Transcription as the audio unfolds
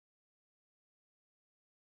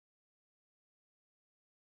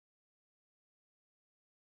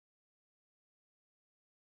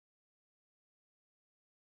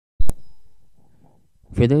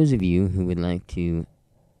For those of you who would like to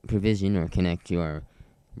provision or connect your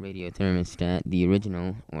radio thermostat the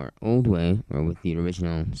original or old way, or with the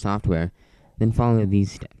original software, then follow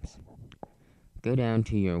these steps. Go down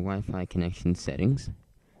to your Wi-Fi connection settings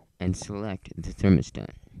and select the thermostat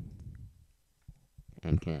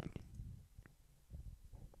and connect.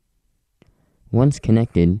 Once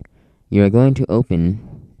connected, you are going to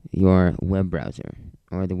open your web browser,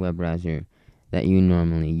 or the web browser that you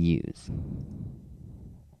normally use.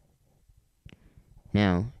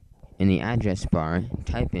 Now, in the address bar,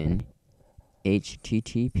 type in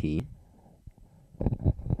http://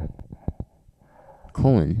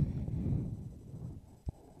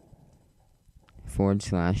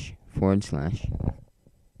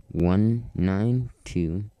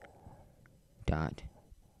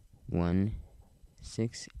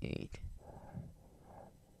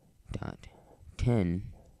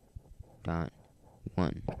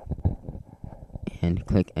 and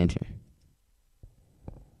click enter.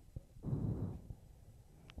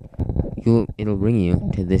 It'll bring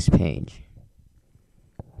you to this page.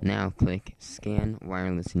 Now click Scan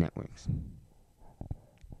Wireless Networks.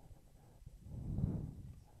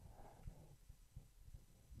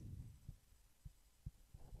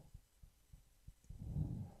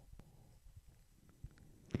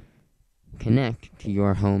 Connect to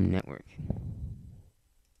your home network.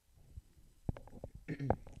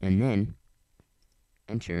 And then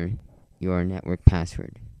enter your network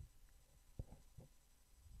password.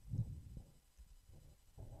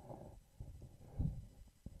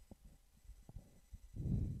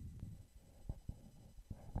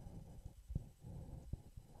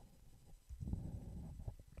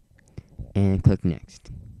 And click Next.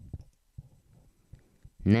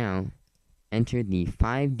 Now, enter the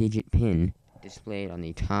 5-digit PIN displayed on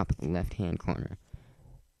the top left-hand corner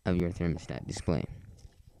of your thermostat display.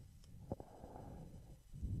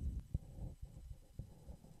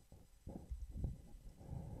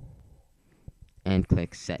 And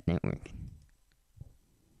click Set Network.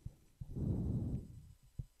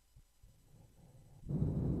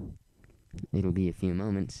 It'll be a few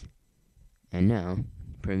moments, and now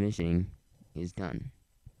provisioning is done.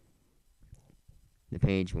 The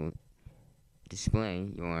page will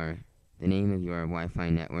display the name of your Wi-Fi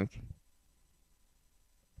network,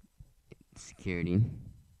 security,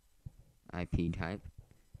 IP type,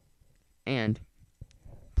 and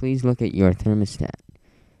please look at your thermostat.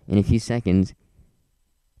 In a few seconds,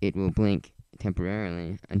 it will blink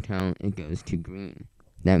temporarily until it goes to green.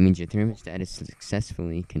 That means your thermostat is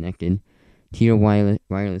successfully connected to your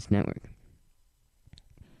wireless network.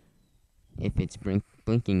 If it's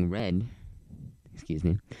blinking red,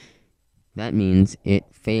 that means it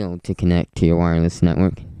failed to connect to your wireless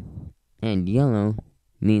network. And yellow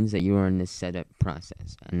means that you are in the setup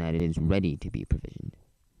process and that it is ready to be provisioned.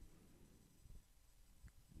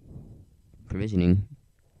 Provisioning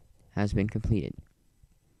has been completed.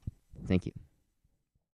 Thank you.